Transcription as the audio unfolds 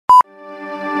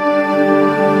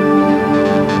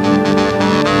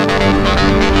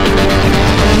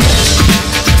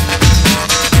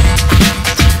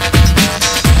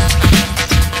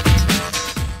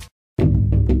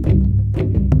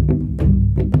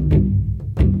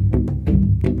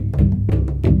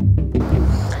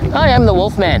Hi, I'm the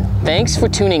Wolfman. Thanks for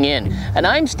tuning in. And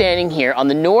I'm standing here on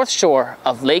the north shore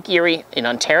of Lake Erie in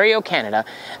Ontario, Canada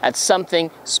at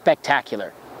something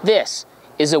spectacular. This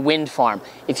is a wind farm.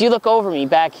 If you look over me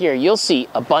back here, you'll see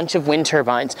a bunch of wind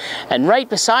turbines. And right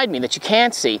beside me that you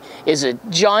can't see is a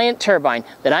giant turbine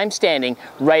that I'm standing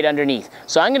right underneath.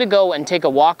 So I'm going to go and take a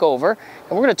walk over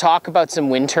and we're going to talk about some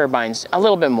wind turbines a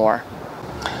little bit more.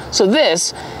 So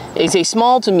this is a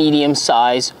small to medium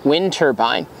size wind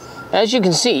turbine. As you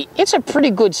can see, it's a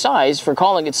pretty good size for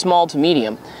calling it small to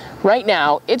medium. Right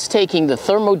now, it's taking the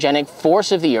thermogenic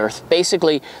force of the earth,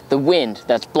 basically the wind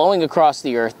that's blowing across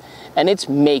the earth, and it's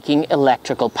making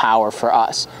electrical power for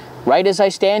us. Right as I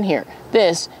stand here,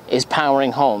 this is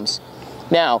powering homes.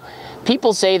 Now,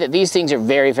 people say that these things are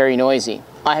very, very noisy.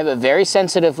 I have a very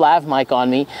sensitive lav mic on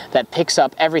me that picks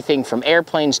up everything from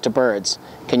airplanes to birds.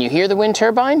 Can you hear the wind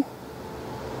turbine?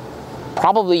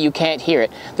 Probably you can't hear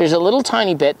it. There's a little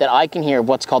tiny bit that I can hear,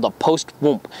 what's called a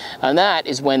post-whoomp. And that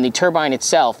is when the turbine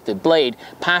itself, the blade,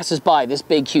 passes by this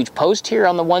big huge post here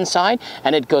on the one side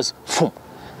and it goes phoom,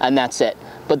 and that's it.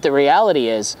 But the reality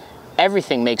is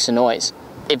everything makes a noise.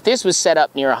 If this was set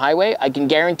up near a highway, I can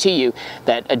guarantee you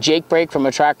that a jake brake from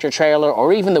a tractor trailer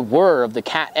or even the whir of the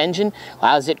cat engine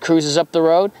as it cruises up the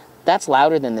road, that's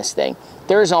louder than this thing.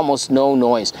 There is almost no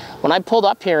noise. When I pulled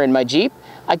up here in my Jeep,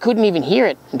 I couldn't even hear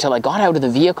it until I got out of the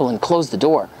vehicle and closed the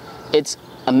door. It's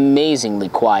amazingly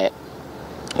quiet.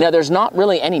 Now, there's not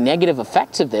really any negative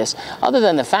effects of this other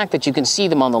than the fact that you can see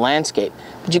them on the landscape.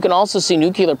 But you can also see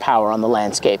nuclear power on the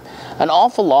landscape. An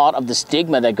awful lot of the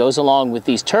stigma that goes along with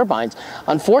these turbines,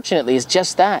 unfortunately, is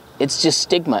just that. It's just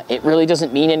stigma. It really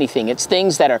doesn't mean anything. It's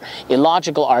things that are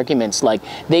illogical arguments like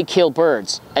they kill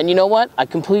birds. And you know what? I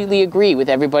completely agree with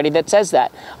everybody that says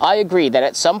that. I agree that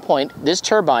at some point, this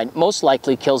turbine most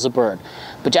likely kills a bird.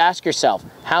 But ask yourself,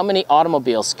 how many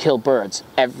automobiles kill birds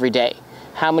every day?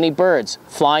 How many birds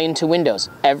fly into windows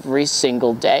every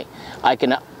single day? I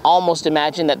can almost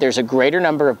imagine that there's a greater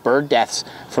number of bird deaths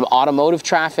from automotive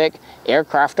traffic,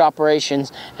 aircraft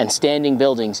operations, and standing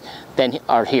buildings than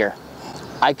are here.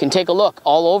 I can take a look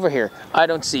all over here. I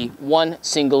don't see one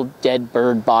single dead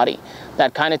bird body.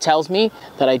 That kind of tells me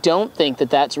that I don't think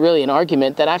that that's really an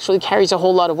argument that actually carries a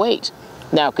whole lot of weight.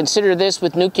 Now, consider this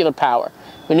with nuclear power.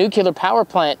 When a nuclear power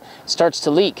plant starts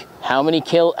to leak, how many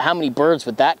birds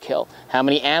would that kill? How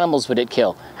many animals would it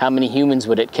kill? How many humans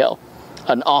would it kill?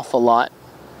 An awful lot.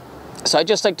 So I'd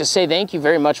just like to say thank you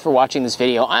very much for watching this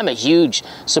video. I'm a huge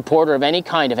supporter of any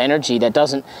kind of energy that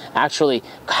doesn't actually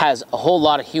has a whole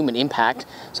lot of human impact.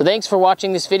 So thanks for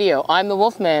watching this video. I'm the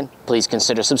Wolfman. Please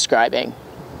consider subscribing.